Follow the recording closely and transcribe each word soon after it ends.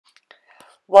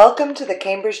Welcome to the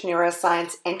Cambridge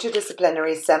Neuroscience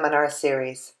Interdisciplinary Seminar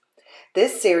Series.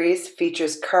 This series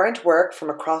features current work from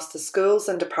across the schools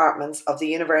and departments of the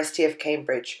University of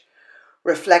Cambridge,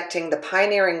 reflecting the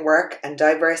pioneering work and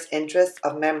diverse interests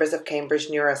of members of Cambridge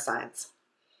Neuroscience.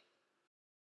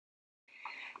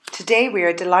 Today we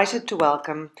are delighted to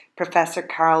welcome Professor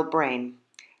Carol Brayne.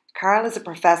 Carol is a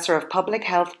Professor of Public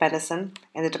Health Medicine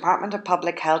in the Department of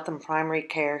Public Health and Primary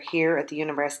Care here at the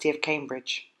University of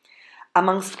Cambridge.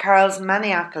 Amongst Carol's many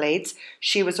accolades,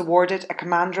 she was awarded a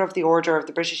Commander of the Order of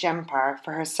the British Empire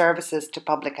for her services to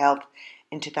public health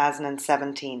in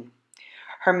 2017.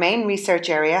 Her main research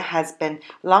area has been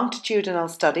longitudinal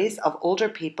studies of older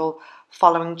people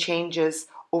following changes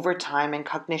over time in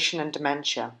cognition and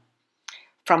dementia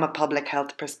from a public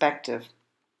health perspective.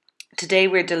 Today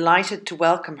we're delighted to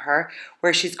welcome her,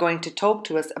 where she's going to talk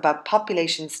to us about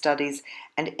population studies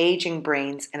and ageing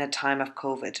brains in a time of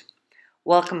COVID.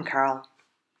 Welcome, Carol.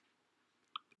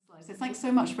 So thanks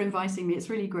so much for inviting me. It's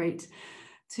really great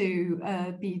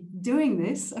to be doing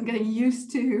this. I'm getting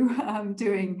used to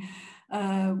doing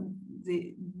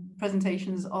the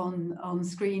presentations on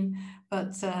screen,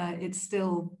 but it's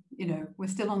still, we're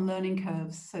still on learning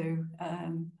curves. So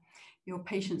your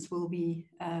patience will be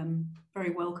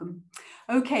very welcome.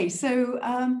 Okay, so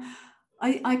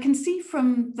I can see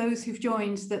from those who've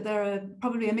joined that there are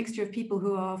probably a mixture of people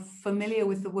who are familiar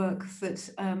with the work that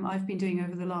I've been doing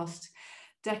over the last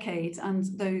decades and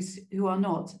those who are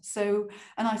not. So,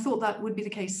 and I thought that would be the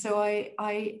case. So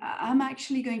I am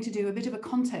actually going to do a bit of a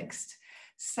context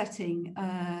setting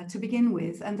to begin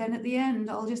with. And then at the end,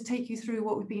 I'll just take you through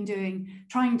what we've been doing,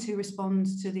 trying to respond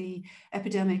to the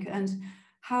epidemic and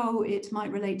how it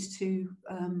might relate to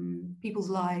people's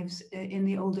lives in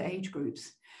the older age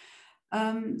groups.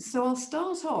 So I'll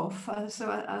start off. I'll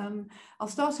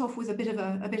start off with a bit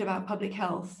about public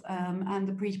health and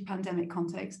the pre-pandemic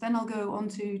context. Then I'll go on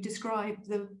to describe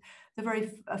the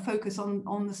very focus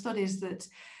on the studies that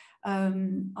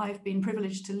I've been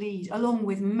privileged to lead, along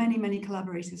with many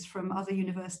collaborators from other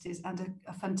universities and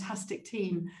a fantastic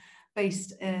team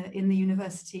based in the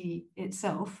university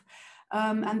itself.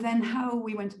 And then how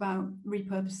we went about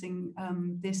repurposing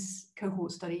this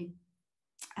cohort study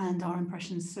and our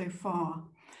impressions so far.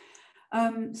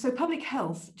 So public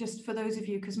health, just for those of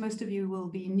you, because most of you will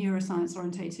be neuroscience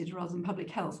orientated rather than public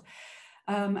health,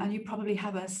 and you probably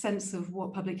have a sense of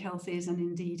what public health is, and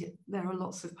indeed there are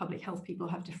lots of public health people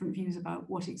who have different views about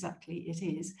what exactly it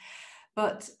is.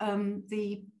 But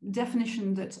the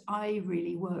definition that I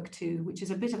really work to, which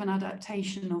is a bit of an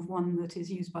adaptation of one that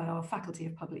is used by our Faculty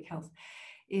of Public Health,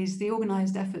 is the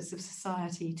organised efforts of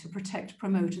society to protect,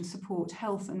 promote and support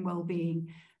health and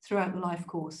well-being throughout the life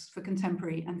course for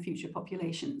contemporary and future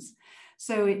populations.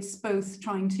 So it's both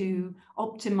trying to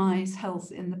optimise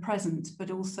health in the present,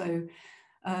 but also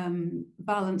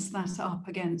balance that up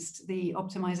against the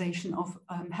optimisation of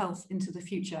health into the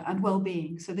future and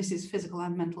well-being. So this is physical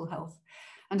and mental health.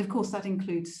 And of course that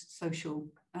includes social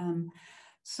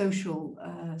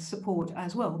support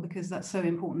as well, because that's so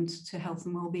important to health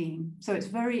and well-being. So it's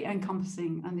very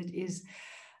encompassing and it is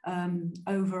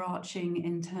overarching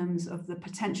in terms of the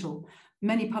potential.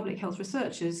 Many public health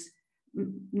researchers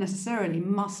necessarily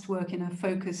must work in a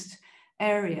focused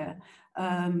area,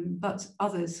 but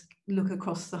others look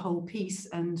across the whole piece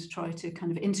and try to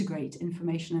kind of integrate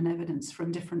information and evidence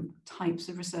from different types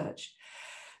of research.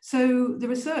 So the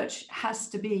research has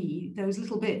to be those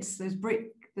little bits, those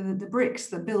the bricks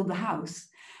that build the house,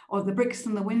 or the bricks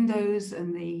and the windows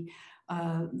and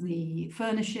the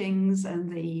furnishings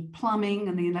and the plumbing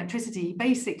and the electricity.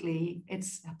 Basically,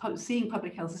 it's seeing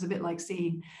public health is a bit like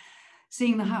seeing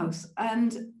the house.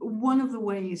 And one of the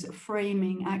ways of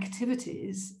framing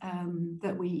activities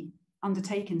that we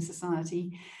undertake in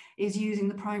society is using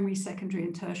the primary, secondary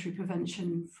and tertiary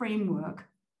prevention framework,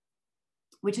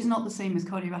 which is not the same as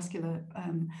cardiovascular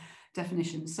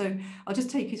definitions. So I'll just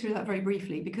take you through that very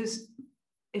briefly, because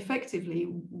effectively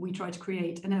we try to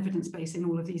create an evidence base in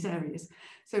all of these areas.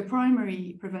 So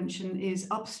primary prevention is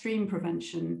upstream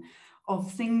prevention of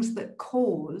things that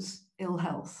cause ill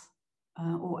health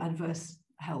or adverse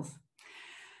health.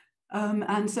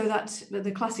 And so that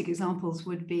the classic examples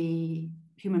would be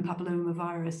human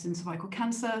papillomavirus and cervical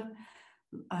cancer,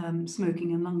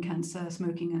 smoking and lung cancer,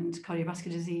 smoking and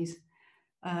cardiovascular disease.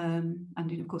 And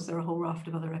of course, there are a whole raft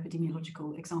of other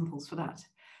epidemiological examples for that.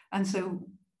 And so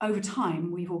over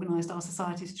time, we've organised our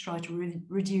societies to try to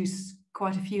reduce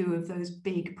quite a few of those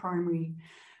big primary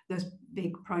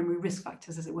risk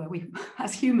factors, as it were. We,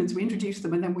 as humans, we introduce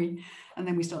them and then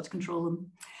we start to control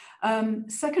them.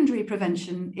 Secondary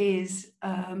prevention is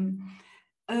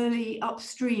early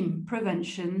upstream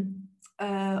prevention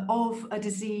of a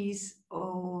disease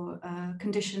or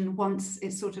condition once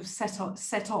it's sort of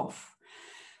set off.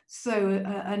 So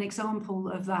an example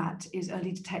of that is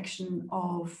early detection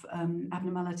of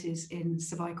abnormalities in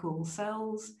cervical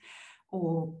cells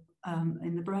or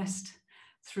in the breast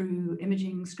through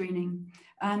imaging screening,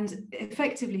 and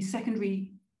effectively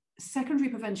secondary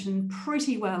prevention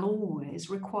pretty well always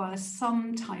requires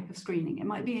some type of screening. It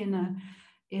might be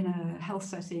in a health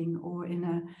setting or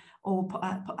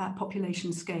at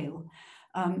population scale.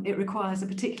 It requires a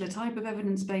particular type of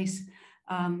evidence base,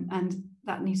 and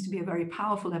that needs to be a very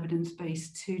powerful evidence base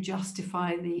to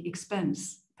justify the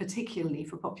expense, particularly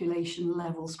for population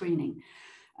level screening.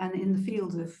 And in the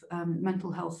field of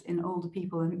mental health in older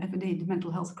people, and indeed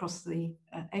mental health across the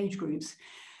age groups,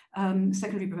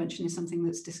 secondary prevention is something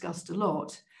that's discussed a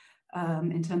lot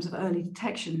in terms of early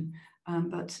detection,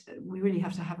 but we really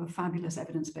have to have a fabulous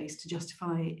evidence base to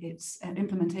justify its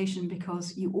implementation,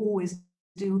 because you always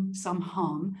do some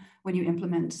harm when you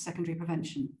implement secondary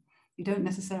prevention. You don't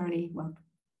necessarily, well,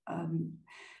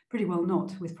 pretty well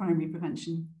not with primary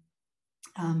prevention.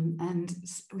 And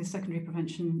with secondary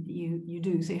prevention, you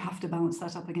do. So you have to balance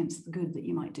that up against the good that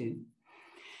you might do.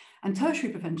 And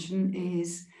tertiary prevention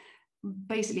is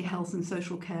basically health and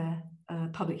social care,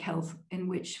 public health, in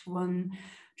which one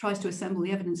tries to assemble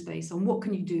the evidence base on what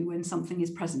can you do when something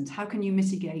is present? How can you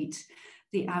mitigate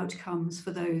the outcomes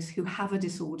for those who have a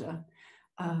disorder?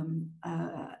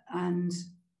 And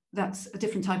that's a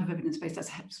different type of evidence base. That's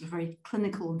sort of very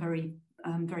clinical and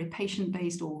very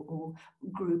patient-based or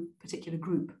particular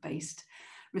group-based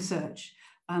research.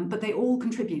 But they all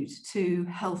contribute to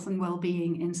health and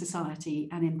well-being in society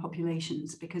and in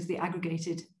populations, because the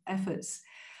aggregated efforts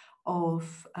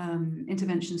of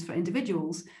interventions for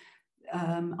individuals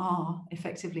are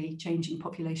effectively changing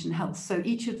population health. So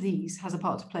each of these has a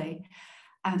part to play.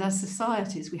 And as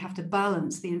societies, we have to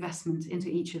balance the investment into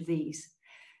each of these.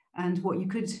 And what you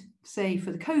could say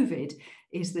for the COVID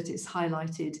is that it's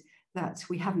highlighted that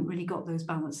we haven't really got those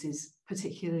balances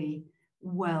particularly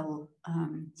well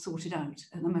sorted out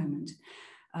at the moment,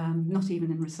 not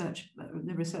even in research,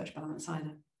 the research balance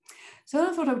either. So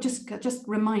I thought I would just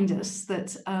remind us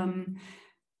that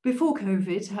before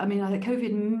COVID, I mean,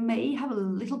 COVID may have a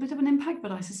little bit of an impact,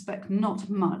 but I suspect not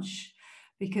much,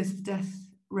 because the death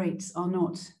rates are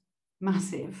not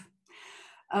massive.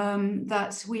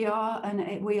 That we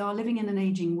are living in an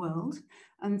aging world,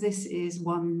 and this is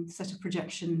one set of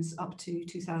projections up to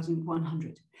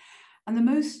 2100. And the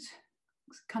most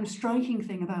kind of striking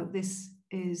thing about this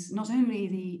is not only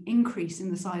the increase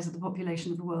in the size of the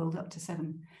population of the world up to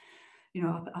 7,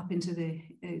 up into the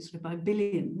sort of by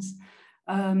billions,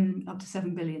 up to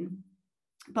 7 billion,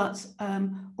 but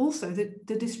also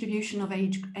the distribution of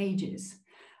ages.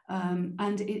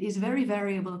 And it is very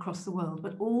variable across the world,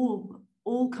 but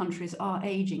all countries are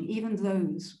aging, even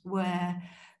those where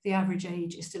the average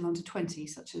age is still under 20,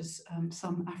 such as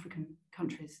some African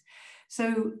countries.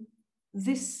 So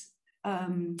this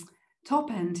top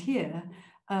end here,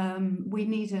 we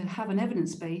need to have an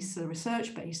evidence base, a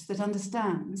research base that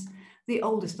understands the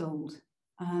oldest old,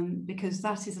 because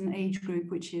that is an age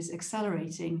group which is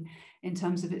accelerating in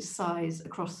terms of its size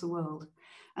across the world.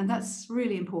 And that's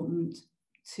really important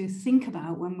to think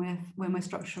about when we're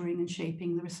structuring and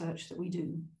shaping the research that we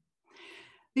do.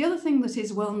 The other thing that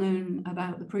is well known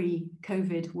about the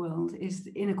pre-COVID world is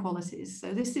the inequalities.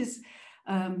 So this is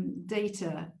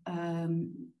data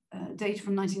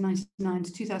from 1999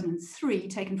 to 2003,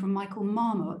 taken from Michael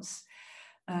Marmot's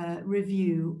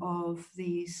review of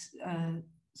these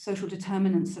social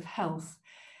determinants of health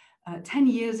 10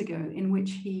 years ago, in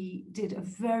which he did a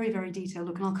very, very detailed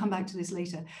look, and I'll come back to this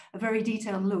later, a very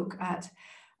detailed look at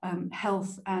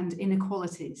health and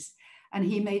inequalities. And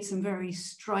he made some very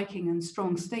striking and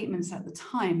strong statements at the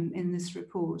time in this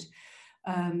report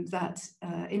that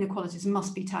inequalities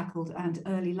must be tackled and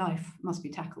early life must be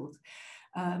tackled.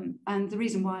 And the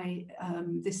reason why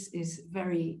this is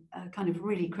very kind of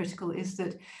really critical is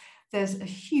that there's a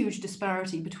huge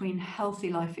disparity between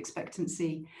healthy life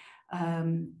expectancy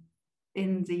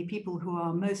in the people who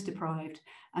are most deprived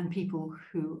and people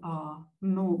who are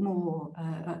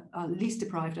are least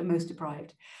deprived and most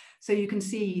deprived. So you can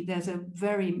see there's a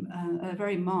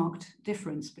very marked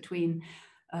difference between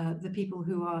the people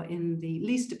who are in the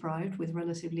least deprived with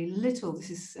relatively little. This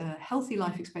is healthy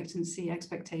life expectancy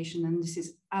expectation, and this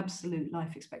is absolute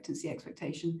life expectancy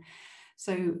expectation.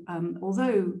 So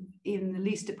although in the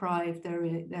least deprived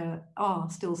there are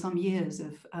still some years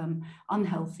of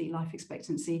unhealthy life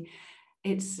expectancy,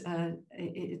 it's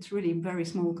really very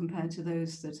small compared to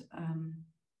those that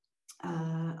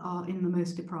are in the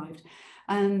most deprived.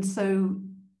 And so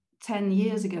 10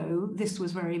 years ago, this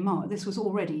was very marked. This was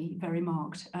already very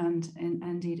marked, and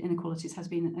indeed inequalities has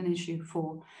been an issue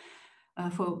for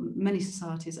many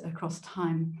societies across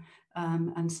time,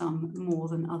 and some more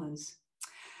than others.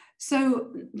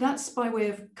 So that's by way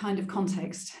of kind of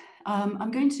context.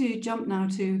 I'm going to jump now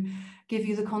to give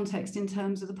you the context in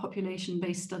terms of the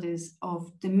population-based studies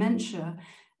of dementia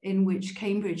in which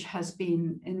Cambridge has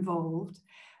been involved.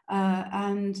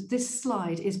 And this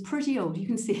slide is pretty old. You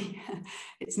can see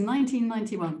it's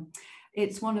 1991.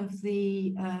 It's one of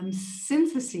the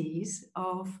syntheses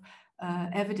of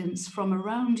evidence from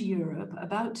around Europe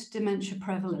about dementia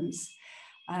prevalence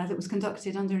that was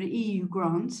conducted under an EU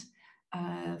grant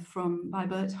by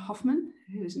Bert Hoffman,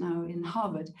 who's now in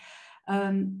Harvard.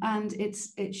 And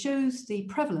it shows the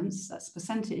prevalence, that's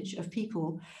percentage of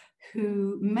people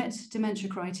who met dementia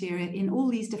criteria in all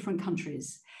these different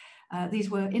countries. These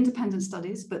were independent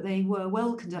studies, but they were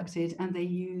well conducted, and they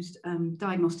used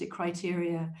diagnostic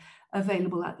criteria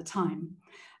available at the time.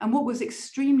 And what was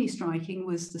extremely striking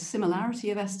was the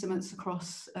similarity of estimates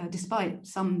across, despite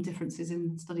some differences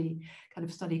in study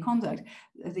conduct,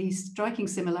 the striking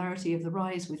similarity of the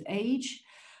rise with age.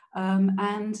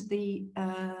 And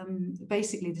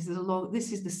basically this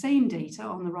is the same data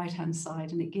on the right-hand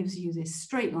side, and it gives you this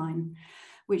straight line,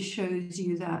 which shows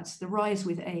you that the rise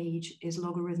with age is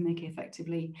logarithmic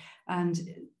effectively, and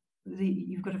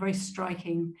you've got a very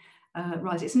striking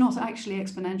rise. It's not actually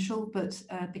exponential, but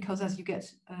because as you get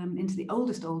into the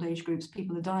oldest old age groups,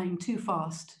 people are dying too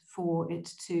fast for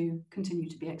it to continue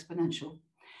to be exponential.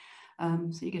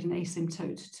 So you get an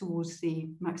asymptote towards the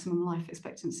maximum life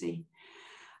expectancy.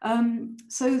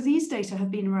 So these data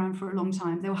have been around for a long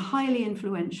time. They were highly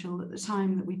influential at the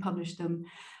time that we published them,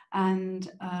 and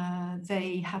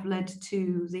they have led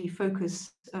to the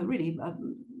focus,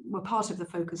 were part of the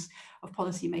focus of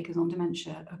policymakers on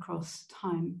dementia across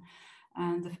time.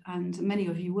 And many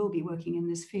of you will be working in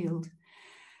this field.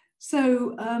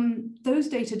 So those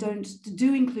data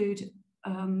do include,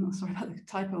 sorry about the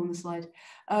typo on the slide,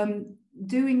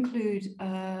 do include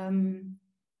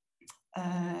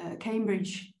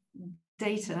Cambridge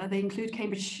data. They include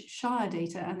Cambridgeshire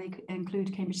data, and they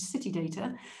include Cambridge City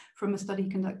data from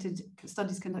studies conducted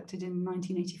in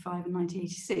 1985 and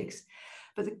 1986.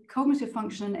 But the cognitive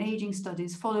function and aging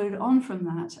studies followed on from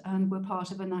that and were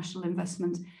part of a national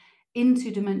investment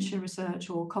into dementia research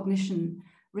or cognition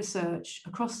research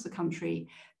across the country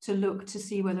to look to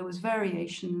see where there was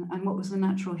variation and what was the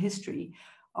natural history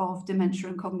of dementia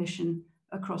and cognition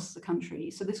across the country.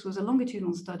 So this was a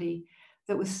longitudinal study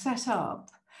that was set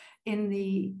up in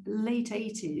the late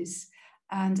 80s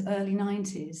and early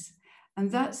 90s. And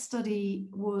that study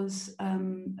was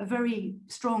a very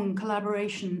strong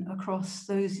collaboration across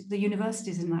the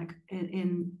universities in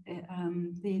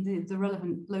the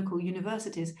relevant local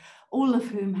universities, all of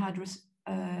whom had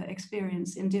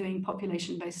experience in doing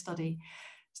population-based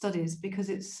studies, because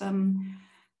it's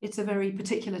a very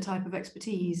particular type of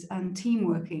expertise and team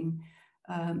working,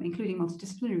 including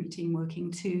multidisciplinary team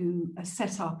working, to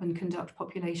set up and conduct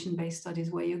population-based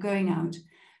studies where you're going out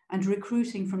and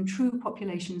recruiting from true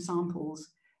population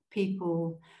samples,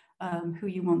 people who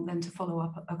you want then to follow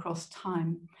up across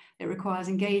time. It requires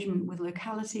engagement with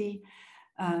locality.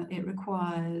 It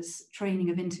requires training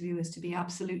of interviewers to be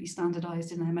absolutely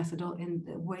standardized in their in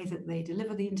the way that they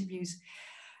deliver the interviews.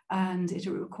 And it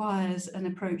requires an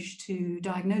approach to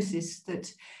diagnosis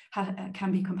that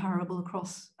can be comparable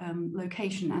across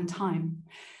location and time.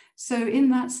 So in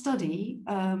that study,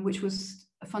 which was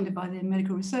funded by the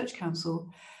Medical Research Council,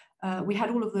 we had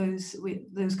all of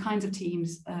those kinds of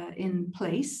teams in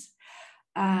place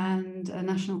and a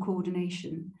national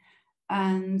coordination.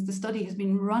 And the study has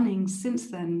been running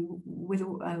since then,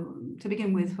 to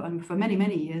begin with, for many,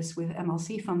 many years with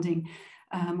MRC funding,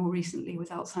 more recently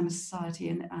with Alzheimer's Society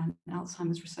and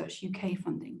Alzheimer's Research UK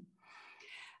funding.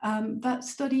 That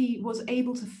study was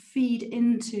able to feed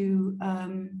into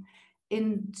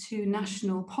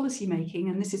national policy making,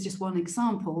 and this is just one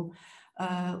example,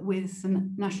 with the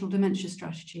National Dementia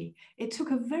Strategy. It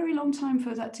took a very long time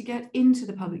for that to get into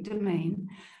the public domain.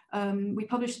 We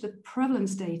published the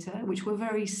prevalence data, which were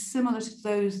very similar to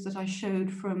those that I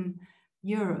showed from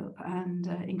Europe, and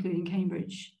including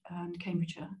Cambridge and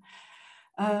Cambridgeshire.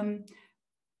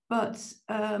 But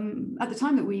at the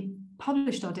time that we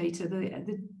published our data,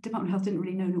 the Department of Health didn't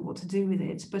really know what to do with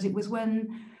it. But it was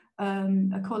when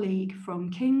a colleague from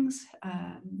King's,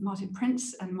 Martin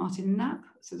Prince and Martin Knapp,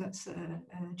 so that's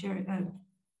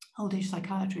old age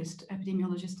psychiatrist,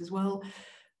 epidemiologist as well,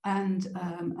 and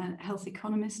a health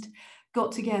economist,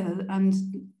 got together and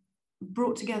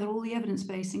brought together all the evidence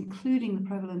base, including the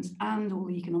prevalence and all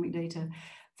the economic data,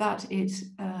 that it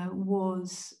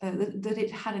that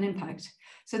it had an impact.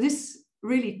 So this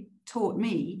really taught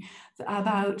me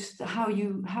about how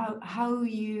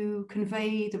you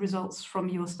convey the results from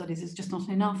your studies. It's just not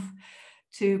enough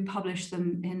to publish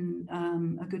them in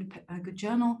a good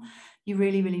journal. You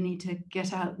really need to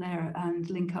get out there and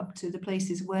link up to the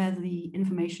places where the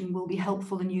information will be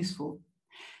helpful and useful.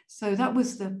 So that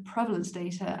was the prevalence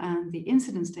data and the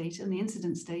incidence data. And the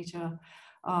incidence data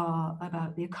are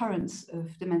about the occurrence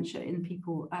of dementia in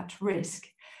people at risk.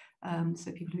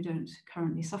 So people who don't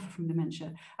currently suffer from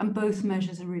dementia. And both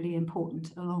measures are really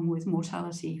important, along with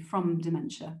mortality from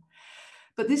dementia.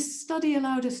 But this study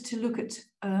allowed us to look at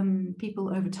people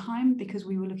over time, because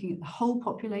we were looking at the whole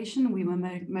population. We were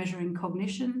measuring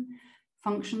cognition,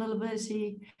 functional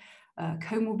ability,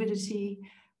 comorbidity,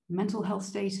 mental health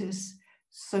status,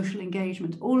 social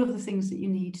engagement, all of the things that you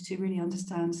need to really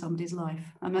understand somebody's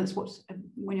life. And that's what,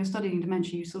 when you're studying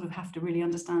dementia, you sort of have to really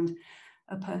understand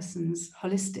a person's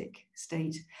holistic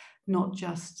state, not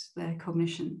just their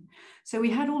cognition. So we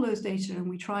had all those data, and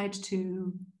we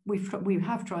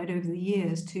have tried over the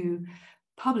years to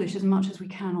publish as much as we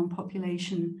can on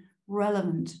population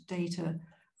relevant data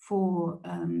for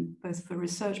both for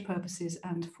research purposes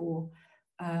and for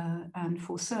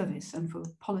service and for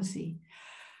policy.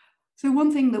 So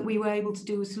one thing that we were able to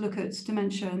do was to look at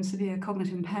dementia and severe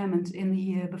cognitive impairment in the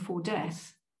year before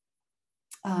death,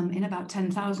 in about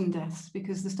 10,000 deaths,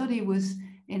 because the study was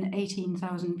in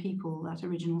 18,000 people, that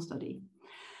original study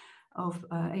of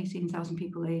 18,000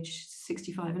 people aged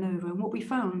 65 and over. And what we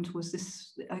found was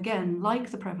this, again,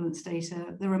 like the prevalence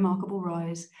data, the remarkable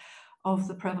rise of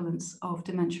the prevalence of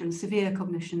dementia and severe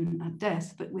cognition at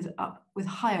death, but with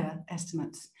higher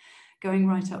estimates, going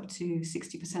right up to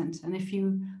 60%. And if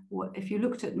you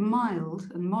looked at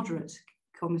mild and moderate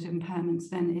cognitive impairments,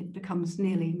 then it becomes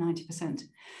nearly 90%.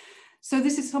 So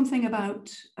this is something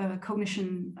about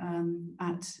cognition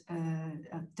at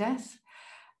death,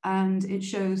 and it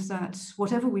shows that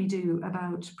whatever we do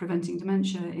about preventing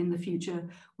dementia in the future,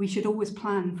 we should always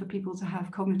plan for people to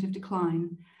have cognitive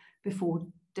decline before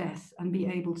death and be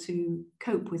able to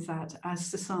cope with that as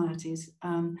societies,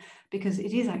 because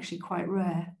it is actually quite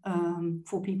rare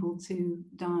for people to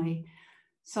die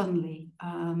suddenly.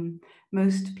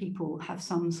 Most people have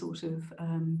some sort of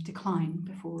decline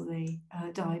before they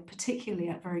die, particularly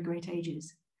at very great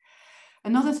ages.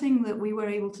 Another thing that we were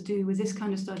able to do with this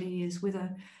kind of study is,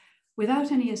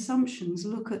 without any assumptions,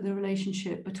 look at the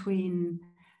relationship between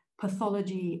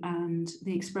pathology and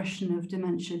the expression of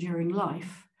dementia during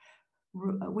life,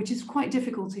 which is quite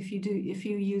difficult if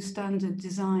you use standard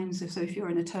designs. So if you're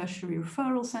in a tertiary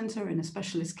referral center, in a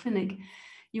specialist clinic,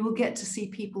 you will get to see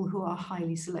people who are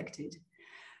highly selected.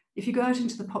 If you go out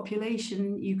into the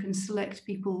population, you can select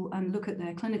people and look at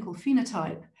their clinical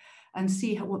phenotype and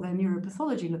see what their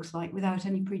neuropathology looks like without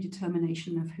any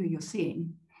predetermination of who you're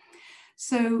seeing.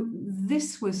 So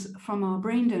this was from our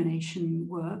brain donation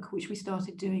work, which we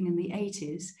started doing in the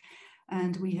 80s.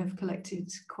 And we have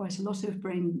collected quite a lot of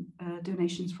brain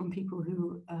donations from people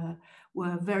who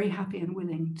were very happy and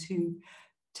willing to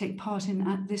take part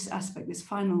in this aspect, this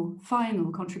final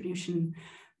contribution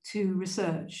to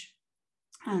research.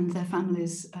 And their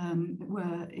families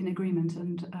were in agreement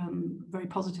and very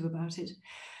positive about it.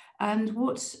 And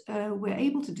what we're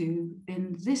able to do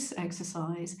in this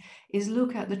exercise is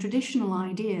look at the traditional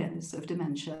ideas of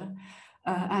dementia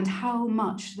and how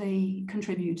much they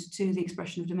contribute to the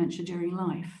expression of dementia during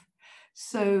life.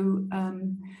 So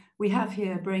we have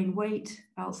here brain weight,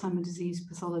 Alzheimer's disease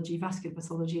pathology, vascular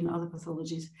pathology, and other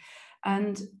pathologies.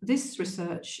 And this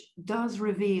research does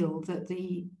reveal that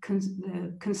the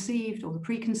conceived or the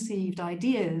preconceived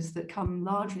ideas that come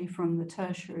largely from the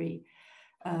tertiary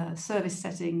service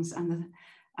settings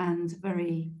and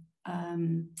very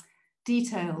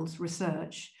detailed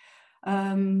research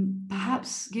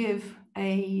perhaps give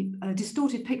a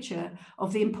distorted picture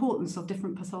of the importance of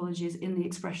different pathologies in the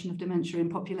expression of dementia in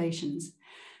populations.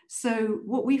 So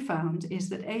what we found is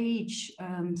that age,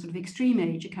 sort of extreme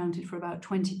age, accounted for about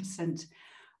 20%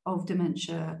 of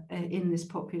dementia in this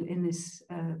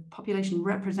population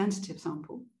representative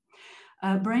sample.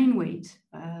 Brain weight,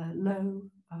 low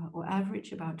or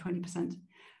average, about 20%.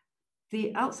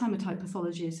 The Alzheimer type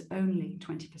pathology is only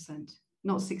 20%,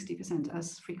 not 60%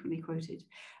 as frequently quoted.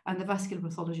 And the vascular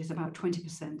pathology is about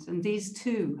 20%. And these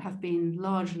two have been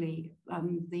largely,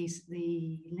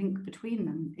 the link between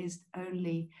them is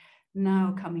only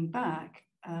now coming back,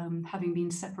 having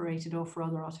been separated off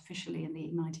rather artificially in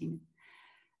the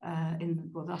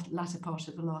latter part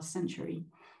of the last century.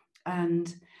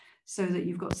 And so that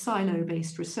you've got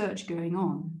silo-based research going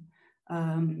on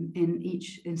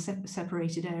in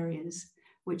separated areas.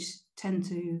 which tend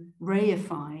to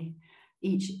reify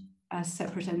each as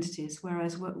separate entities,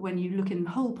 whereas when you look in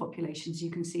whole populations, you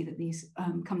can see that these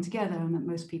come together, and that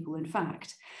most people, in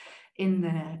fact, in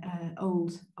their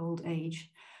old age,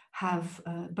 have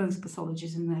both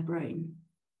pathologies in their brain,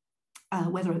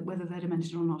 whether they're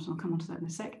demented or not, and I'll come on to that in a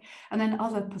sec. And then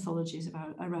other pathologies,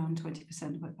 about around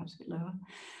 20%, but perhaps a bit lower.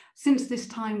 Since this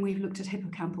time, we've looked at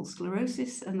hippocampal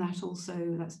sclerosis, and that's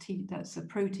a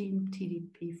protein,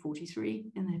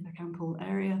 TDP43, in the hippocampal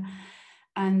area.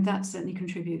 And that certainly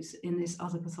contributes in this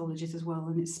other pathologies as well.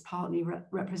 And it's partly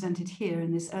represented here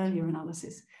in this earlier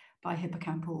analysis by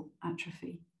hippocampal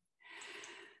atrophy.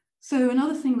 So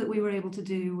another thing that we were able to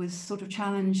do was sort of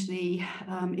challenge the,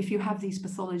 if you have these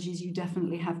pathologies, you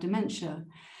definitely have dementia.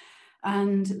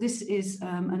 And this is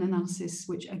an analysis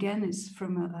which, again, is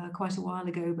from quite a while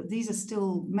ago, but these are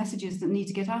still messages that need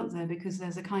to get out there, because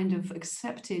there's a kind of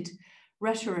accepted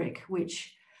rhetoric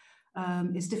which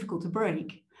is difficult to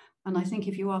break. And I think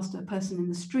if you asked a person in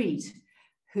the street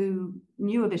who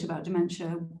knew a bit about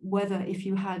dementia, whether if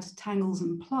you had tangles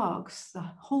and plaques, the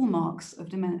hallmarks of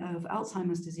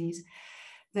Alzheimer's disease,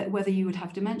 that whether you would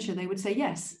have dementia, they would say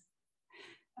yes.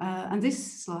 And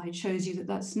this slide shows you that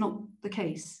that's not the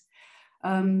case.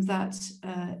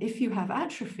 If you have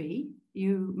atrophy,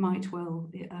 you might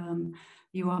well,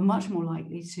 you are much more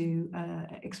likely to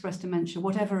express dementia,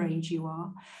 whatever age you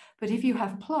are. But if you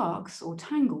have plaques or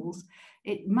tangles,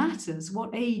 it matters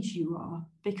what age you are,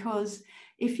 because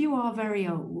if you are very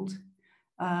old,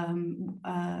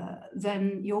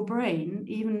 then your brain,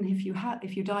 even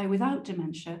if you die without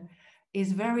dementia,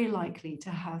 is very likely to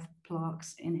have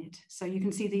plaques in it. So you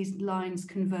can see these lines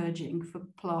converging for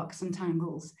plaques and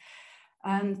tangles.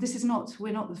 And this is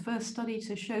we're not the first study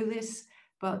to show this,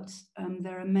 but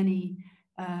there are many.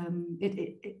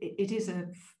 It is a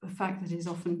fact that is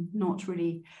often not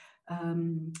really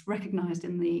recognized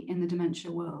in the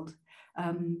dementia world.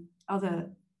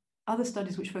 Other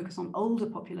studies which focus on older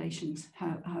populations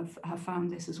have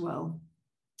found this as well.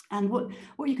 And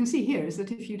what you can see here is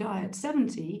that if you die at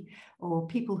 70, or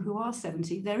people who are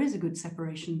 70, there is a good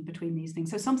separation between these things.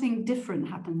 So something different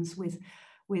happens with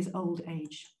old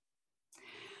age.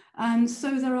 And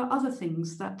so there are other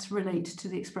things that relate to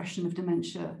the expression of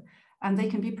dementia, and they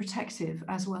can be protective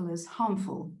as well as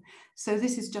harmful. So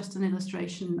this is just an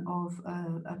illustration of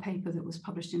a paper that was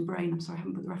published in Brain. I'm sorry, I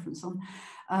haven't put the reference on.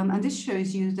 And this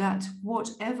shows you that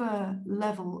whatever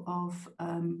level of,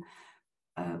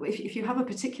 if you have a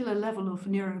particular level of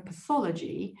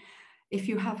neuropathology, if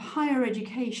you have higher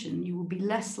education, you will be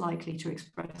less likely to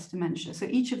express dementia. So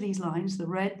each of these lines, the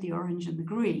red, the orange, and the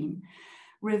green,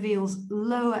 reveals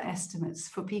lower estimates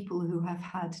for people who have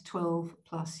had 12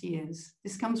 plus years.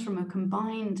 This comes from a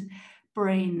combined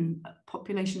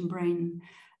population brain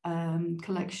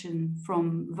collection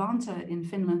from Vanta in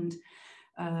Finland,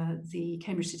 the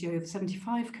Cambridge City over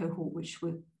 75 cohort, which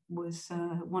was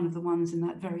one of the ones in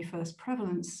that very first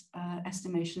prevalence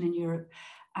estimation in Europe,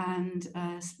 and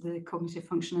the Cognitive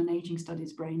Function and Aging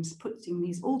Studies brains, putting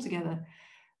these all together,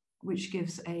 which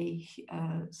gives a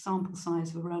sample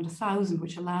size of around 1,000,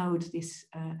 which allowed this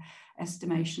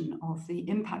estimation of the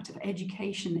impact of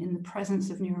education in the presence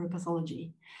of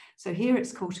neuropathology. So here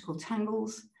it's cortical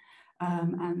tangles,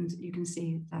 and you can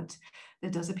see that there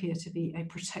does appear to be a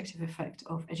protective effect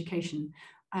of education.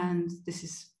 And this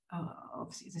is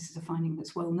obviously, this is a finding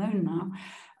that's well known now,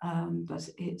 but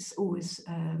it's always,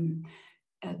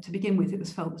 to begin with, it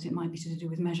was felt that it might be to do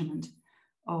with measurement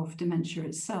of dementia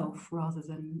itself rather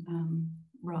than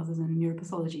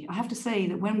neuropathology. I have to say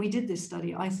that when we did this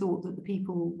study, I thought that the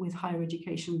people with higher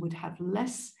education would have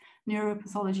less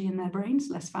neuropathology in their brains,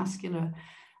 less vascular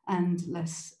and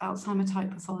less Alzheimer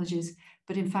type pathologies,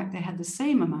 but in fact they had the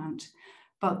same amount,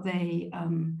 but they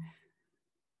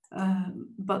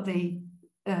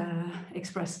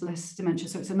expressed less dementia.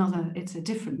 So it's a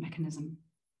different mechanism.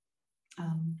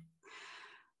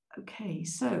 Okay,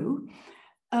 so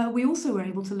we also were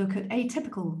able to look at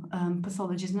atypical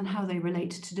pathologies and how they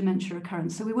relate to dementia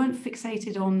occurrence. So we weren't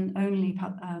fixated on only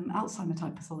Alzheimer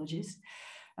type pathologies,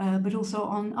 but also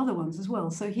on other ones as well.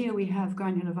 So here we have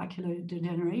granular vacuolar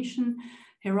degeneration,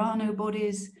 Hirano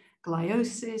bodies,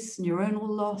 gliosis, neuronal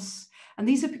loss, and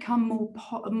these have become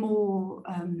more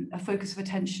a focus of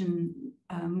attention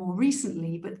more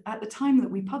recently. But at the time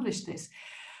that we published this,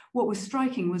 what was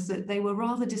striking was that they were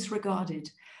rather disregarded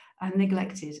and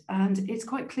neglected. And it's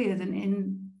quite clear that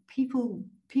in people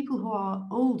who are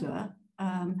older,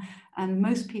 and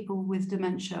most people with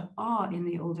dementia are in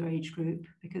the older age group,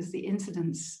 because the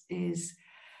incidence is,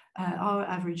 our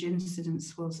average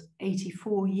incidence was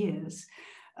 84 years.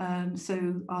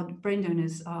 So our brain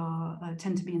donors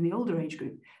tend to be in the older age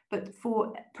group. But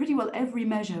for pretty well every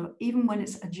measure, even when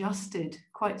it's adjusted,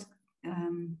 quite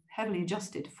heavily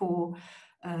adjusted for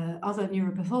other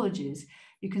neuropathologies,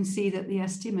 you can see that the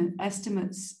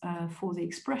estimates for the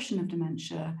expression of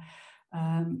dementia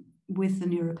with the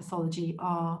neuropathology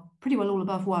are pretty well all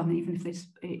above 1, even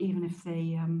if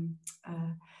they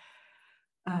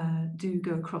do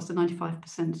go across the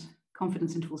 95%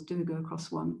 confidence intervals do go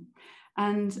across 1.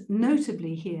 And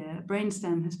notably here,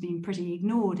 brainstem has been pretty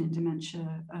ignored in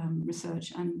dementia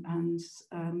research, and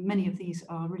many of these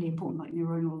are really important, like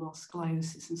neuronal loss,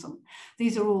 gliosis, and so on.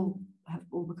 These have all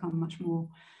become much more,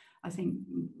 I think,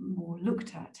 more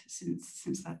looked at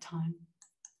since that time.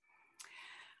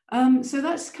 So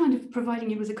that's kind of providing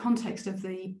you with a context of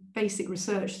the basic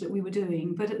research that we were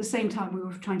doing, but at the same time we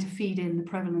were trying to feed in the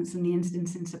prevalence and the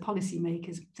incidence into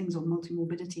policymakers, things on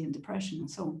multimorbidity and depression and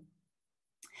so on.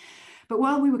 But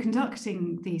while we were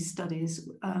conducting these studies,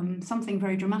 something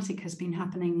very dramatic has been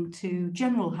happening to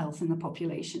general health in the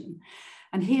population.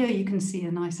 And here you can see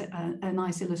a nice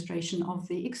illustration of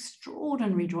the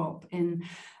extraordinary drop in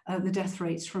the death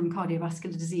rates from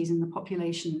cardiovascular disease in the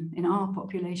population, in our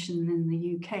population in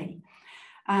the UK,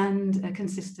 and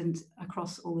consistent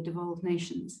across all the devolved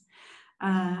nations.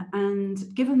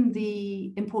 And given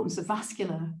the importance of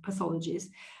vascular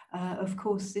pathologies, of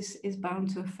course, this is bound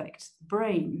to affect the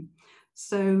brain.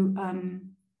 So, no,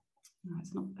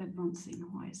 it's not advancing.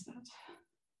 Why is that?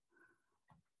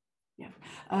 Yeah.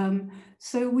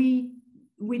 So we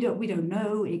don't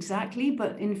know exactly,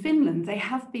 but in Finland they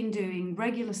have been doing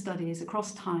regular studies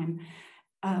across time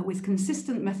with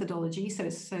consistent methodology.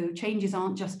 So changes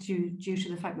aren't just due to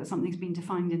the fact that something's been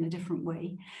defined in a different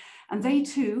way. And they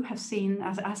too have seen,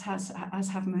 as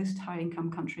have most high-income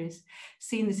countries,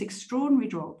 seen this extraordinary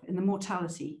drop in the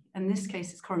mortality. In this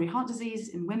case, it's coronary heart disease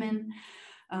in women,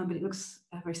 but it looks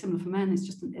very similar for men. It's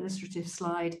just an illustrative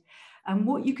slide. And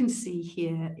what you can see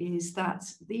here is that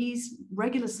these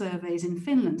regular surveys in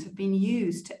Finland have been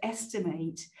used to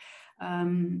estimate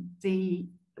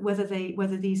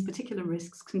whether these particular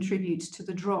risks contribute to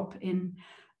the drop in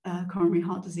coronary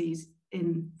heart disease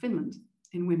in Finland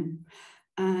in women.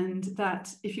 And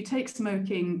that if you take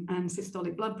smoking and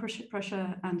systolic blood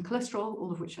pressure and cholesterol,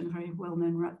 all of which are very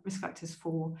well-known risk factors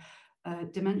for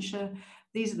dementia,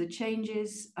 these are the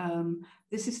changes.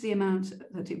 This is the amount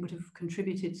that it would have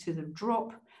contributed to the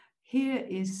drop. Here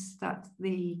is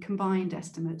the combined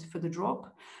estimate for the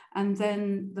drop. And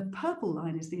then the purple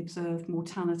line is the observed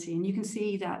mortality. And you can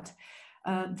see that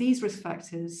these risk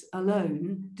factors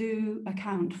alone do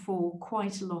account for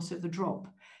quite a lot of the drop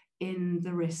in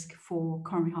the risk for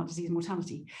coronary heart disease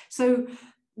mortality. So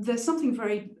there's something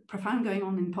very profound going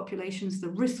on in populations. The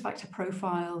risk factor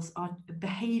profiles,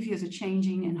 behaviors are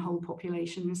changing in whole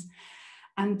populations.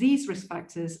 And these risk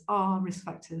factors are risk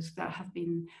factors that have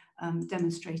been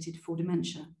demonstrated for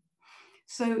dementia.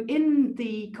 So in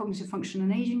the cognitive function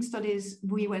and aging studies,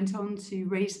 we went on to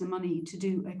raise the money to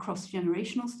do a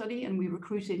cross-generational study, and we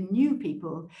recruited new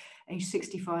people aged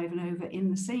 65 and over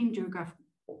in the same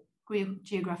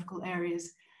geographical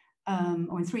areas,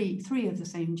 or in three of the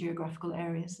same geographical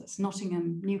areas. That's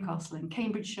Nottingham, Newcastle, and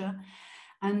Cambridgeshire.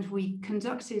 And we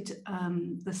conducted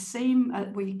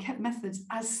we kept methods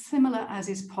as similar as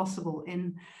is possible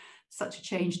in such a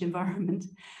changed environment.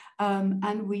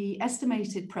 And we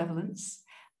estimated prevalence.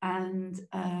 And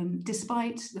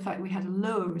despite the fact we had a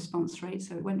lower response rate,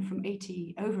 so it went from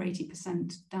over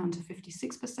 80% down to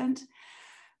 56%,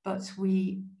 but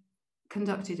we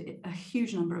conducted a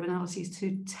huge number of analyses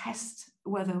to test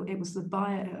whether it was a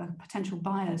potential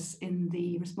bias in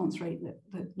the response rate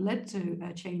that led to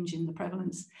a change in the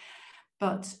prevalence.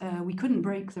 But we couldn't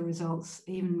break the results,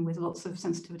 even with lots of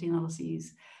sensitivity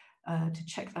analyses to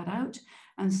check that out.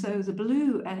 And so the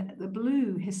blue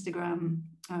histogram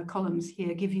columns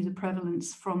here give you the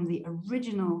prevalence from the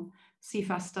original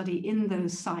CFAS study in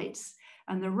those sites.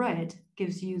 And the red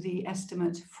gives you the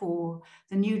estimate for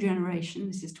the new generation.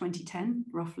 This is 2010,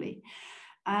 roughly.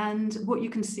 And what you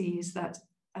can see is that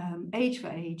age for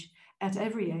age, at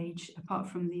every age, apart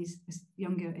from these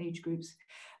younger age groups,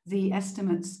 the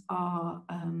estimates are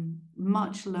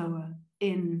much lower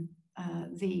in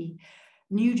the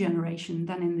new generation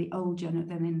than in the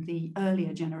than in the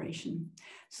earlier generation,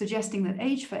 suggesting that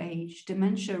age for age,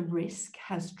 dementia risk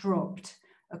has dropped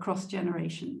across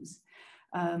generations.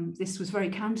 This was very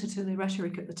counter to the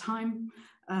rhetoric at the time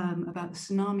about the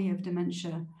tsunami of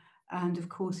dementia. And of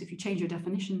course, if you change your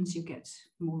definitions, you get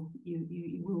more,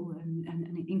 you will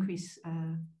an increase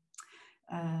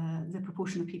the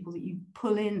proportion of people that you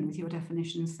pull in with your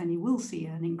definitions, then you will see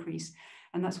an increase.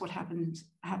 And that's what happens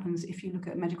if you look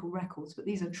at medical records. But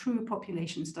these are true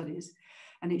population studies,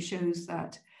 and it shows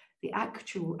that the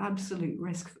actual absolute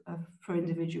risk for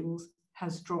individuals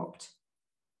has dropped,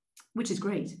 which is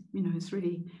great. You know, it's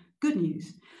really good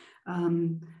news.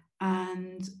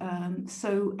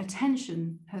 So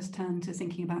attention has turned to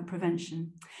thinking about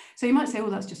prevention. So you might say, oh,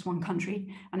 that's just one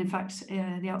country. And in fact,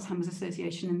 the Alzheimer's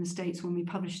Association in the States, when we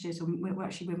published it, or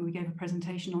actually when we gave a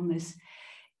presentation on this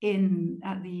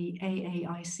at the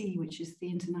AAIC, which is the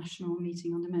International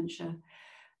Meeting on Dementia,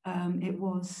 it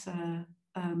was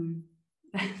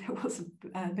there was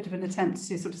a bit of an attempt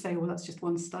to sort of say, well, that's just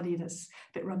one study, that's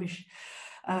a bit rubbish.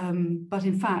 But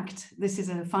in fact, this is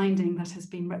a finding that has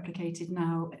been replicated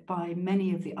now by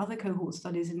many of the other cohort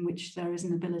studies in which there is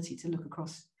an ability to look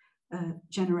across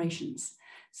generations.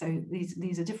 So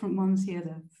these are different ones here: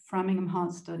 the Framingham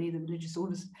Heart Study, the Religious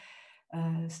Orders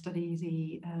Study,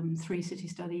 the Three-City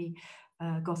Study,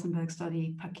 Gothenburg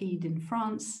Study, PACID in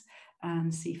France,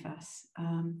 and CFAS.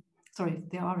 Sorry,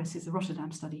 the RS is the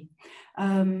Rotterdam study.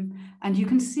 And you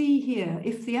can see here,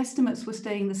 if the estimates were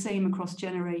staying the same across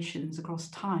generations, across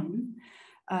time,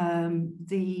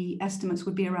 the estimates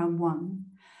would be around 1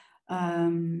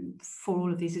 for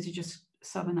all of these. These are just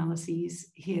sub-analyses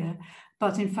here.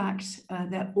 But in fact,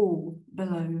 they're all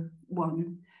below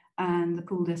 1. And the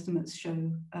pooled estimates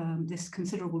show this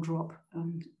considerable drop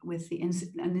with the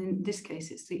incidence, and in this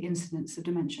case, it's the incidence of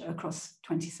dementia across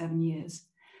 27 years.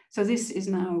 So this is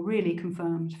now really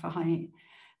confirmed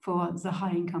for the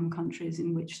high-income countries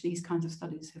in which these kinds of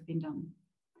studies have been done.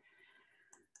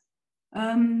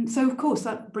 So of course,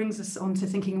 that brings us on to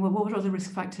thinking, well, what are the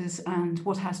risk factors and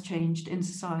what has changed in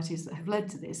societies that have led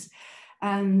to this?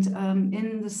 And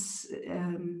in this,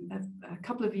 a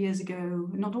couple of years ago,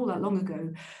 not all that long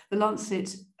ago, the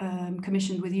Lancet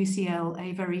commissioned with UCL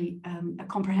a very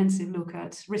comprehensive look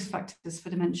at risk factors for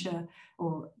dementia,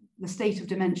 or the state of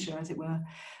dementia, as it were,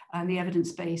 and the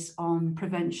evidence base on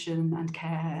prevention and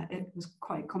care. It was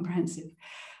quite comprehensive.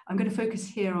 I'm going to focus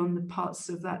here on the parts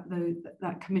of that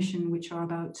commission which are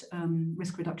about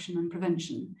risk reduction and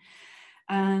prevention.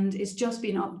 And it's just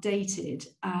been updated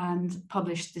and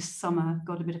published this summer,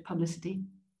 got a bit of publicity,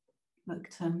 but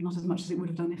not as much as it would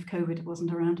have done if COVID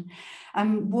wasn't around.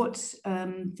 And what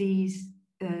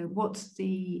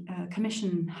the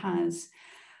commission has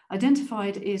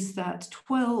identified is that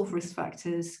 12 risk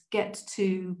factors get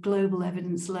to global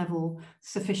evidence level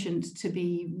sufficient to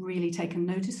be really taken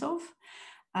notice of.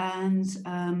 And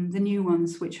the new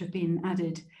ones which have been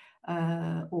added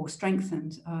or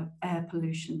strengthened are air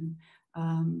pollution,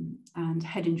 and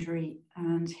head injury,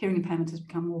 and hearing impairment has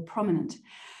become more prominent.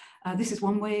 This is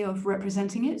one way of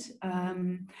representing it.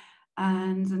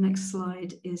 And the next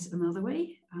slide is another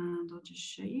way. And I'll just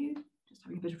show you. Just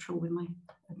having a bit of trouble with my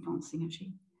advancing,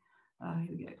 actually.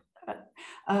 Here we go.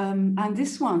 And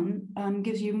this one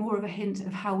gives you more of a hint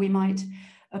of how we might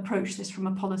approach this from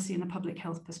a policy and a public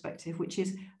health perspective, which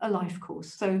is a life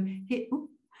course. So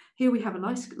here we have a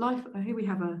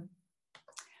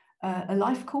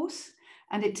life course,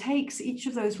 and it takes each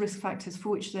of those risk factors for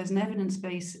which there's an evidence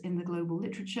base in the global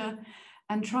literature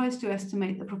and tries to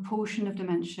estimate the proportion of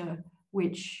dementia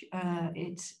which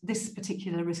this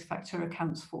particular risk factor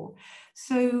accounts for.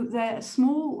 So they're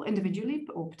small individually,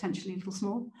 or potentially a little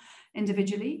small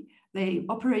individually. They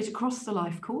operate across the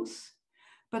life course,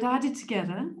 but added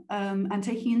together and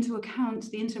taking into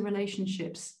account the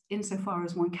interrelationships insofar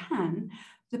as one can,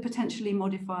 the potentially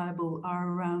modifiable are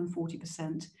around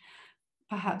 40%,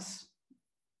 perhaps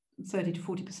 30 to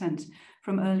 40%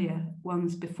 from earlier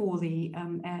ones before the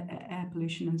air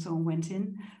pollution and so on went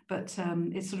in, but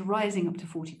it's sort of rising up to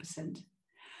 40%.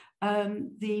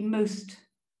 The most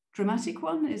dramatic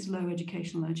one is low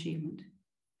educational achievement.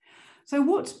 So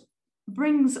what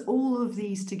brings all of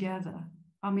these together?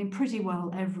 I mean, pretty well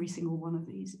every single one of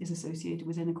these is associated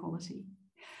with inequality.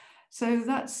 So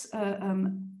that's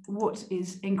what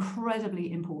is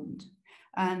incredibly important.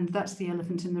 And that's the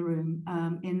elephant in the room,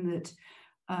 in that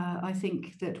I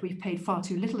think that we've paid far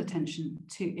too little attention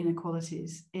to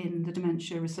inequalities in the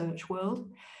dementia research world.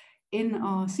 In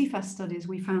our CFAS studies,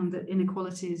 we found that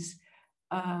inequalities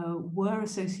were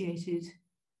associated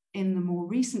in the more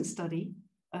recent study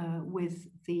with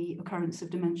the occurrence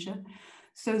of dementia,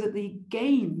 so that the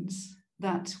gains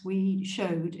that we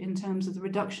showed in terms of the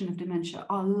reduction of dementia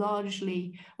are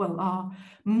largely, well, are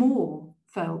more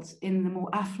felt in the more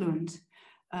affluent,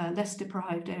 less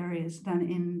deprived areas than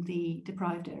in the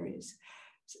deprived areas.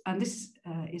 And this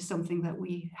is something that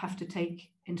we have to take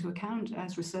into account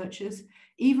as researchers,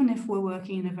 even if we're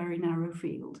working in a very narrow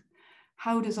field.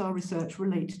 how does our research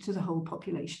relate to the whole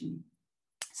population?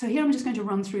 So here I'm just going to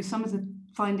run through some of the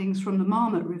findings from the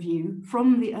Marmot review,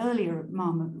 from the earlier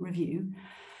Marmot review.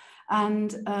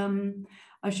 And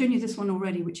I've shown you this one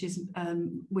already, which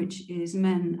is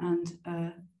men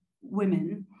and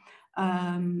women,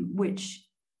 which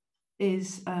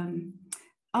is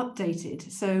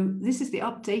updated. So this is the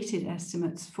updated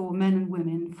estimates for men and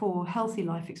women for healthy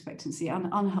life expectancy and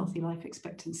unhealthy life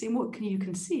expectancy. And what you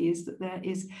can see is that there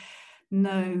is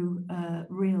no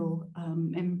real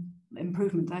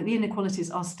improvement. The inequalities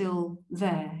are still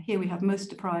there. Here we have most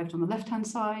deprived on the left-hand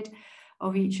side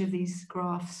of each of these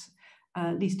graphs,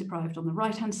 least deprived on the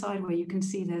right-hand side, where you can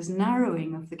see there's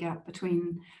narrowing of the gap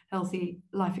between healthy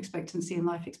life expectancy and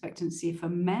life expectancy for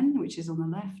men, which is on the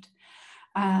left.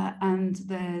 And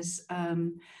there's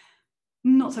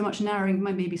not so much narrowing,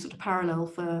 maybe sort of parallel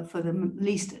for the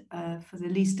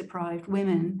least deprived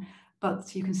women,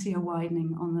 but you can see a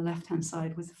widening on the left-hand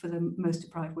side for the most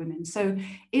deprived women. So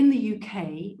in the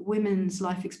UK, women's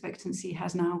life expectancy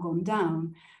has now gone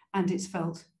down, and it's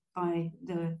felt by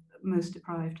the most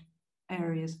deprived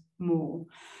areas more.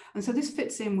 And so this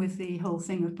fits in with the whole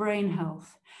thing of brain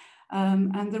health.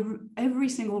 And every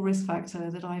single risk factor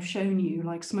that I've shown you,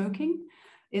 like smoking,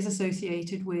 is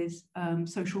associated with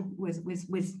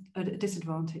with a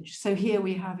disadvantage. So here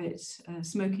we have it,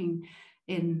 smoking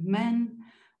in men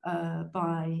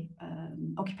by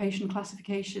occupation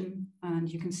classification, and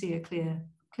you can see a clear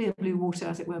blue water,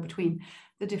 as it were, between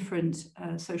the different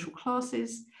social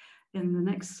classes. In the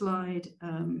next slide,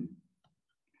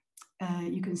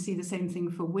 you can see the same thing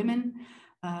for women,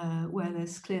 where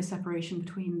there's clear separation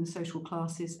between the social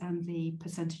classes and the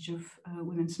percentage of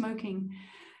women smoking.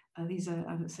 These are,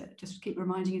 as I said, just keep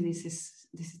reminding you,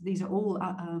 these are all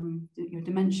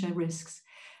dementia risks.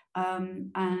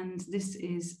 And this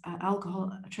is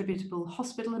alcohol attributable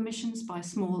hospital admissions by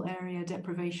small area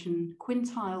deprivation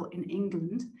quintile in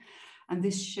England. And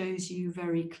this shows you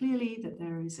very clearly that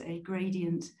there is a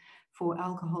gradient for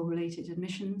alcohol-related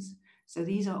admissions. So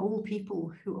these are all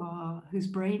people whose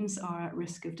brains are at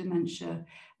risk of dementia,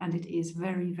 and it is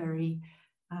very, very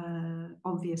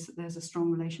obvious that there's a strong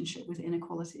relationship with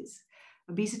inequalities.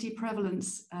 Obesity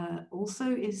prevalence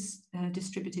also is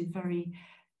distributed very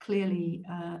clearly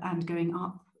and going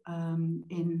up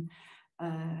in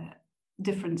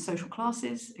different social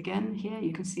classes. Again, here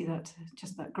you can see that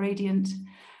just that gradient.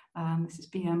 This is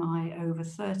BMI over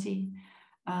 30.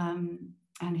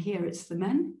 And here it's the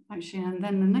men, actually. And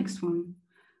then the next one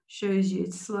shows you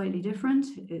it's slightly different.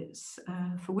 It's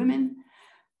for women,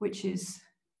 which is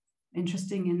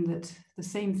interesting in that the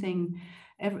same thing,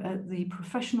 the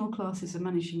professional classes are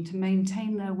managing to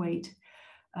maintain their weight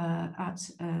at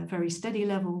a very steady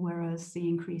level, whereas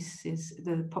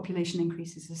the population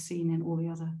increases are seen in all the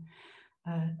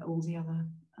other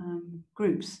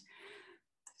groups.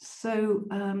 So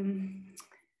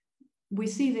we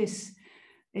see this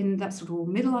in that sort of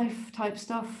midlife type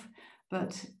stuff,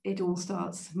 but it all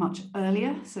starts much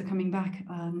earlier. So coming back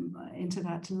into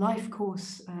that life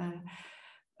course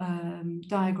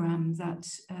diagram that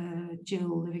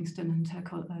Jill Livingston and her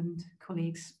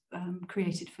colleagues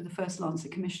created for the first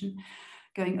Lancet Commission.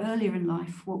 Going earlier in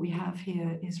life, what we have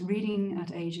here is reading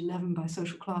at age 11 by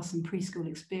social class and preschool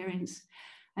experience.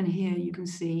 And here you can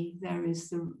see there is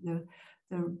the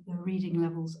reading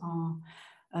levels are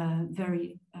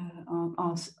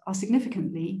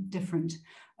significantly different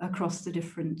across the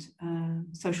different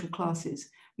social classes,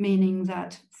 meaning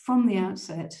that from the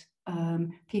outset,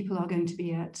 people are going to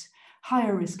be at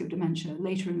higher risk of dementia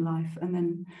later in life, and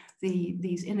then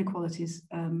these inequalities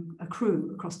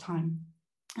accrue across time.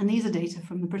 And these are data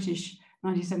from the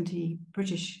 1970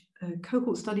 British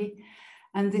cohort study,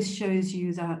 and this shows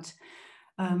you that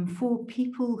for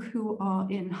people who are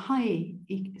in high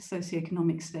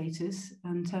socioeconomic status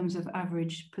in terms of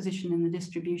average position in the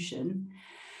distribution,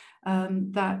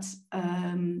 that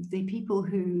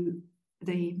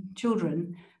the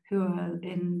children who are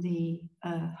in the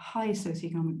high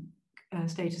socioeconomic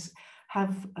status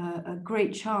have a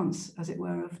great chance, as it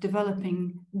were, of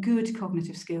developing good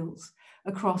cognitive skills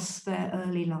across their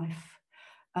early life.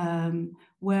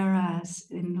 Whereas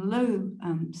in low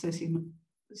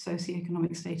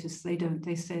socioeconomic status, they don't,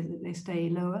 they stay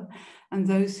lower. And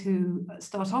those who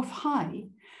start off high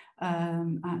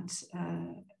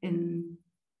in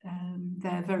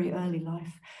their very early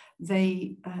life,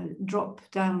 they drop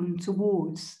down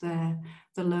towards the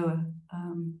lower,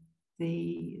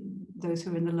 those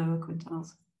who are in the lower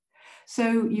quintiles.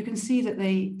 So you can see that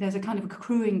there's a kind of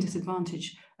accruing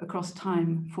disadvantage across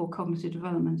time for cognitive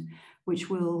development, which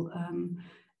will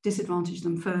disadvantage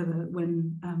them further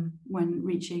when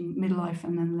reaching midlife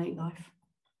and then late life.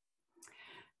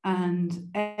 and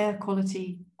air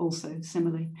quality also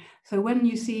similarly. So when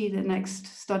you see the next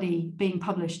study being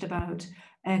published about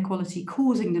air quality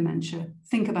causing dementia,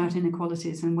 think about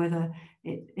inequalities and whether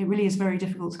it really is very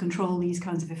difficult to control these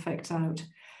kinds of effects out.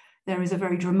 There is a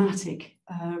very dramatic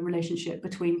relationship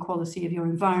between quality of your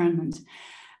environment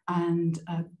and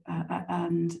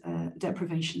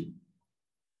deprivation.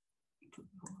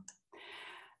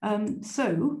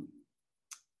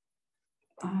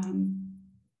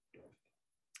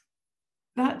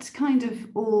 That kind of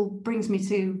all brings me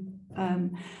to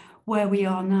where we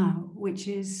are now, which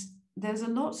is there's a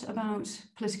lot about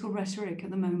political rhetoric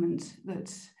at the moment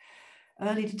that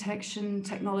early detection,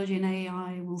 technology and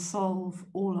AI will solve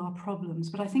all our problems.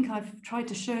 But I think I've tried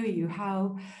to show you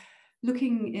how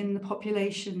looking in the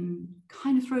population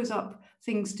kind of throws up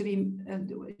things to be,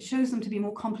 shows them to be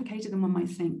more complicated than one might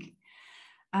think.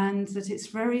 And that it's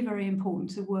very, very important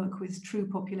to work with true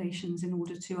populations in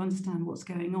order to understand what's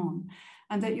going on.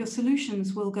 And that your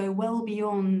solutions will go well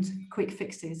beyond quick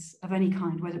fixes of any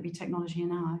kind, whether it be technology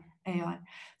and AI.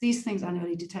 These things and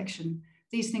early detection,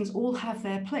 these things all have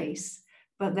their place,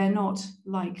 but they're not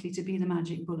likely to be the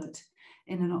magic bullet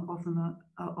in and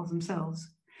of themselves.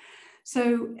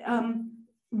 So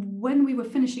when we were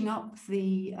finishing up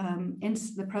the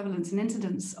prevalence and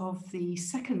incidence of the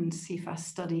second CFAS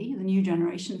study, the new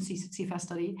generation CFAS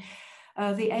study,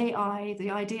 the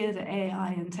idea that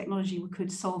AI and technology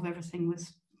could solve everything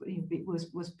was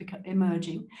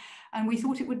emerging, and we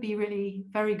thought it would be really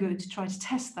very good to try to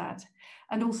test that,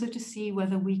 and also to see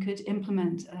whether we could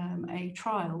implement a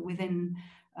trial within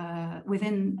a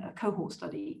cohort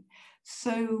study.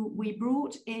 So we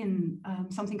brought in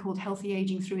something called Healthy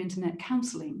Aging Through Internet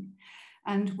Counselling,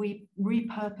 and we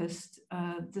repurposed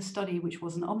the study, which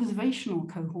was an observational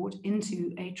cohort,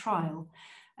 into a trial.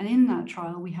 And in that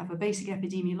trial, we have a basic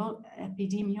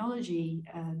epidemiology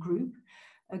group,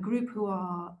 a group who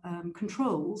are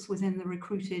controls within the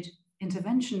recruited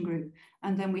intervention group,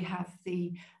 and then we have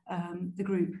the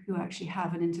group who actually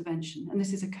have an intervention. And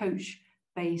this is a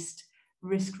coach-based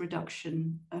risk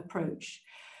reduction approach.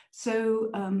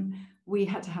 So we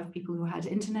had to have people who had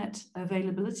internet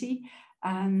availability,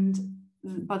 and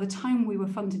by the time we were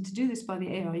funded to do this by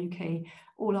the AI UK,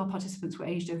 all our participants were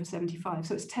aged over 75.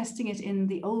 So it's testing it in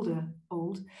the older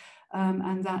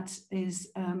and that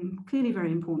is clearly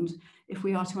very important if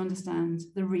we are to understand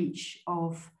the reach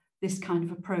of this kind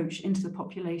of approach into the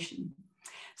population.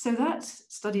 So that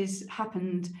studies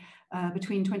happened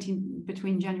between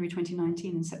January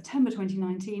 2019 and September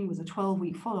 2019 with a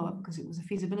 12-week follow-up, because it was a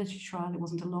feasibility trial, it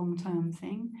wasn't a long-term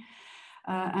thing.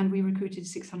 And we recruited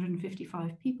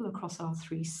 655 people across our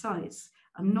 3 sites.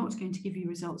 I'm not going to give you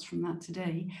results from that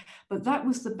today, but that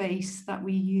was the base that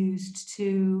we used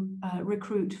to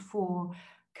recruit for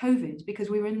COVID, because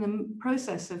we were in the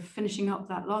process of finishing up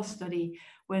that last study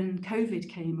when COVID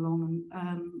came along,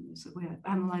 and so we're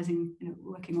analysing,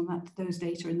 working on those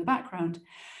data in the background.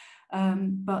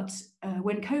 But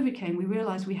when COVID came, we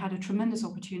realised we had a tremendous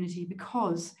opportunity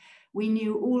because we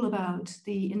knew all about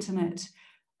the internet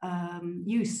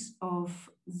use of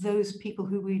those people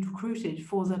who we'd recruited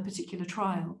for the particular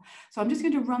trial. So I'm just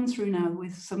going to run through now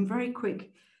with some very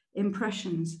quick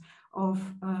impressions of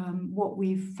what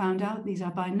we've found out. These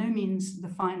are by no means the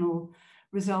final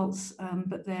results,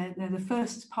 but they're the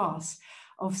first pass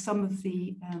of some of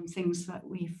the things that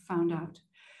we've found out.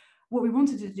 What we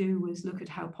wanted to do was look at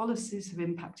how policies have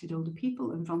impacted older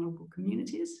people and vulnerable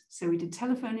communities. So we did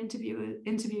telephone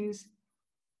interviews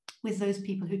with those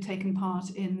people who'd taken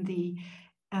part in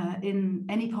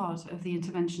any part of the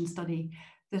intervention study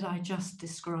that I just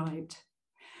described.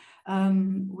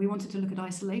 We wanted to look at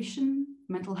isolation,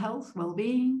 mental health,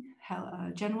 well-being,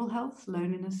 general health,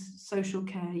 loneliness, social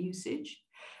care usage,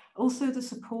 also the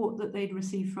support that they'd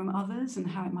received from others and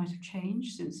how it might have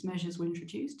changed since measures were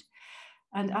introduced,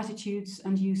 and attitudes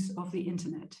and use of the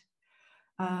internet,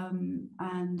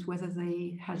 and whether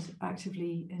they had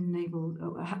actively enabled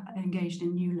or engaged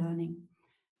in new learning.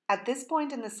 At this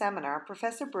point in the seminar,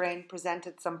 Professor Brayne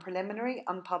presented some preliminary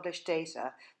unpublished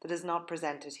data that is not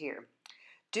presented here.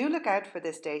 Do look out for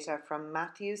this data from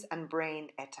Matthews and Brayne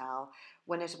et al.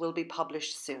 When it will be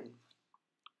published soon.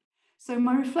 So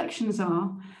my reflections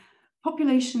are,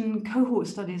 population cohort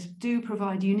studies do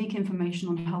provide unique information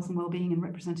on health and well-being in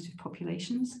representative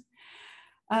populations.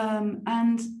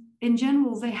 And in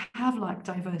general, they have lacked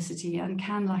diversity and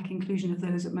can lack inclusion of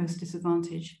those at most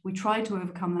disadvantage. We tried to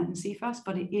overcome that in CFAS,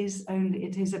 but it is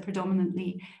a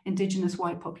predominantly Indigenous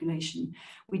white population.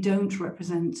 We don't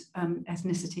represent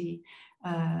ethnicity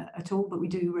at all, but we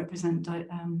do represent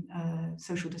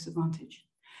social disadvantage.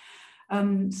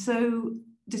 So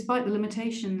despite the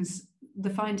limitations, the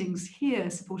findings here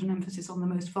support an emphasis on the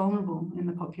most vulnerable in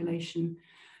the population,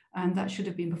 and that should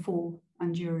have been before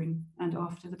and during and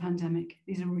after the pandemic.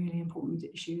 These are really important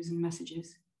issues and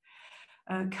messages.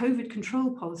 COVID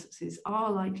control policies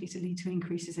are likely to lead to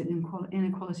increases in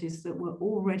inequalities that were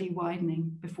already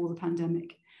widening before the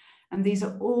pandemic. And these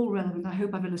are all relevant, I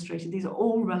hope I've illustrated, these are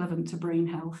all relevant to brain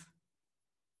health.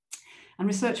 And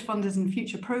research funders and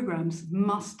future programs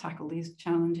must tackle these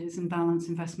challenges and balance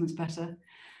investments better.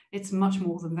 It's much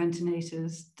more than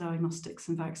ventilators, diagnostics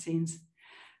and vaccines,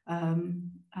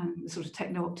 and sort of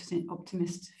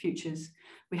techno-optimist futures.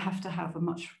 We have to have a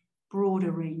much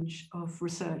broader range of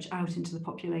research out into the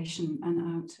population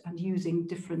and using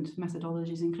different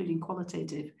methodologies, including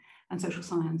qualitative and social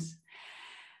science.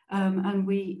 And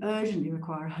we urgently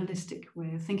require a holistic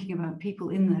way of thinking about people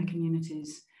in their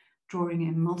communities, drawing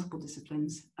in multiple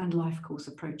disciplines and life course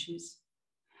approaches.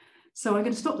 So I'm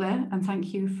going to stop there and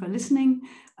thank you for listening.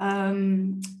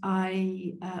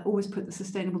 I always put the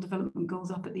Sustainable Development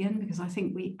Goals up at the end because I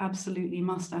think we absolutely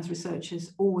must, as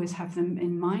researchers, always have them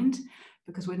in mind,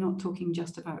 because we're not talking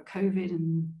just about COVID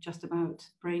and just about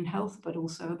brain health, but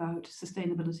also about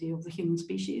sustainability of the human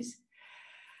species.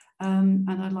 And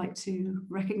I'd like to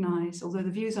recognise, although the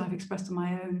views I've expressed on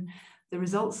my own, the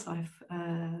results I've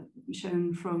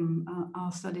shown from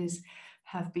our studies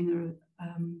have been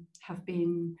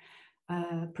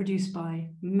produced by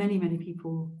many, many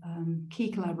people, key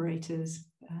collaborators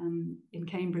in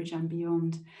Cambridge and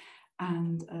beyond,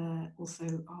 and also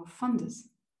our funders.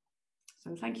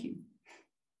 So thank you.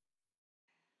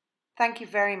 Thank you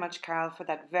very much, Carol, for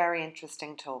that very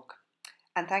interesting talk.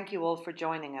 And thank you all for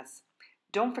joining us.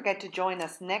 Don't forget to join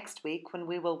us next week when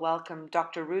we will welcome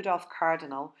Dr. Rudolph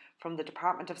Cardinal from the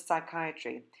Department of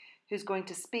Psychiatry, who's going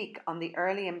to speak on the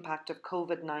early impact of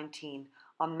COVID-19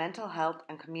 on mental health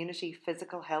and community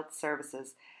physical health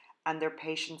services and their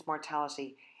patients'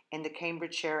 mortality in the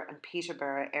Cambridgeshire and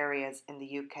Peterborough areas in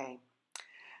the UK.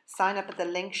 Sign up at the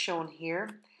link shown here.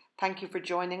 Thank you for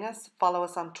joining us. Follow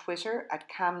us on Twitter at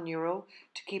CamNeuro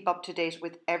to keep up to date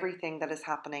with everything that is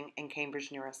happening in Cambridge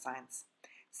Neuroscience.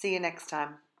 See you next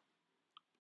time.